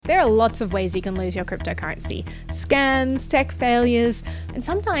There are lots of ways you can lose your cryptocurrency. Scams, tech failures, and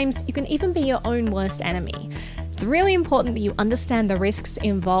sometimes you can even be your own worst enemy. It's really important that you understand the risks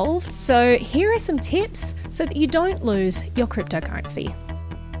involved, so here are some tips so that you don't lose your cryptocurrency.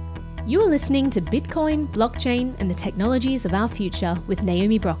 You are listening to Bitcoin, Blockchain, and the Technologies of Our Future with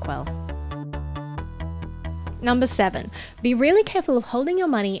Naomi Brockwell. Number 7, be really careful of holding your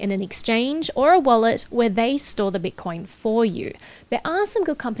money in an exchange or a wallet where they store the Bitcoin for you. There are some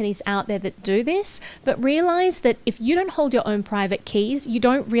good companies out there that do this, but realize that if you don't hold your own private keys, you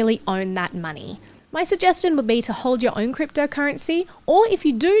don't really own that money. My suggestion would be to hold your own cryptocurrency, or if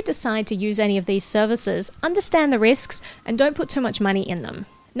you do decide to use any of these services, understand the risks and don't put too much money in them.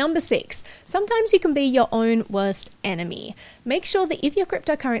 Number 6, sometimes you can be your own worst enemy. Make sure that if your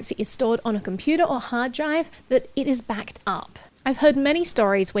cryptocurrency is stored on a computer or hard drive, that it is backed up. I've heard many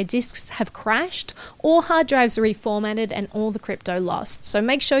stories where disks have crashed or hard drives reformatted and all the crypto lost, so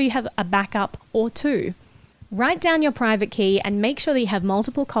make sure you have a backup or two. Write down your private key and make sure that you have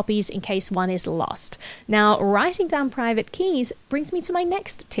multiple copies in case one is lost. Now, writing down private keys brings me to my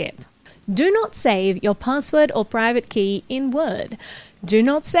next tip. Do not save your password or private key in Word. Do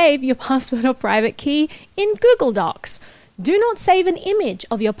not save your password or private key in Google Docs. Do not save an image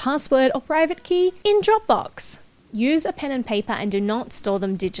of your password or private key in Dropbox. Use a pen and paper and do not store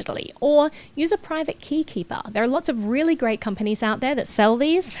them digitally, or use a private key keeper. There are lots of really great companies out there that sell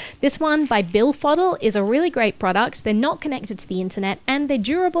these. This one by Billfodl is a really great product. They're not connected to the internet and they're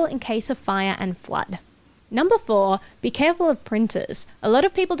durable in case of fire and flood. Number 4, be careful of printers. A lot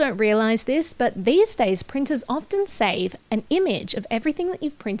of people don't realize this, but these days printers often save an image of everything that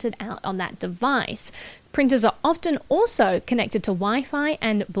you've printed out on that device. Printers are often also connected to Wi-Fi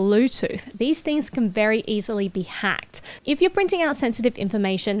and Bluetooth. These things can very easily be hacked. If you're printing out sensitive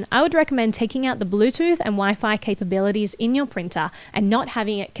information, I would recommend taking out the Bluetooth and Wi-Fi capabilities in your printer and not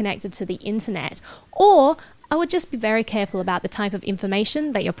having it connected to the internet. Or I would just be very careful about the type of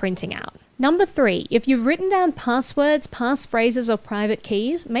information that you're printing out. Number 3, if you've written down passwords, passphrases, or private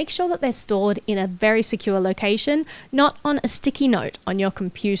keys, make sure that they're stored in a very secure location, not on a sticky note on your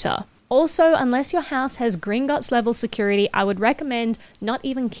computer. Also, unless your house has Gringotts level security, I would recommend not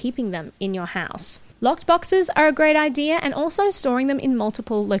even keeping them in your house. Locked boxes are a great idea, and also storing them in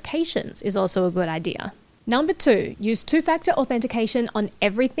multiple locations is also a good idea. Number 2, use two-factor authentication on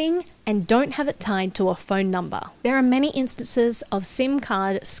everything and don't have it tied to a phone number. There are many instances of SIM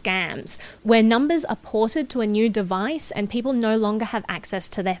card scams where numbers are ported to a new device and people no longer have access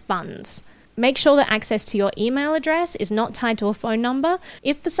to their funds. Make sure that access to your email address is not tied to a phone number.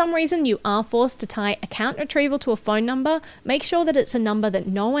 If for some reason you are forced to tie account retrieval to a phone number, make sure that it's a number that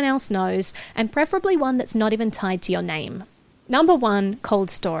no one else knows and preferably one that's not even tied to your name. Number 1, cold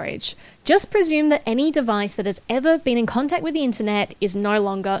storage. Just presume that any device that has ever been in contact with the internet is no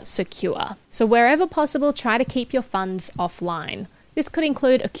longer secure. So wherever possible, try to keep your funds offline. This could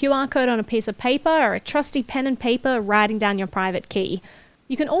include a QR code on a piece of paper or a trusty pen and paper writing down your private key.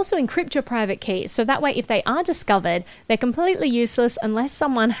 You can also encrypt your private keys, so that way if they are discovered, they're completely useless unless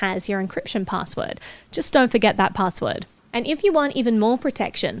someone has your encryption password. Just don't forget that password. And if you want even more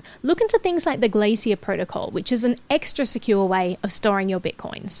protection, look into things like the Glacier Protocol, which is an extra secure way of storing your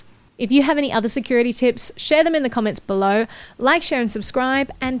Bitcoins. If you have any other security tips, share them in the comments below. Like, share, and subscribe,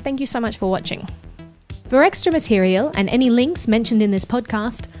 and thank you so much for watching. For extra material and any links mentioned in this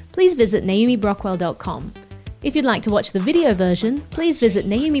podcast, please visit naomibrockwell.com. If you'd like to watch the video version, please visit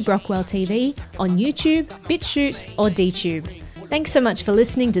Naomi Brockwell TV on YouTube, BitChute, or DTube. Thanks so much for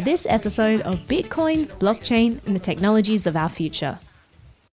listening to this episode of Bitcoin, Blockchain, and the Technologies of Our Future.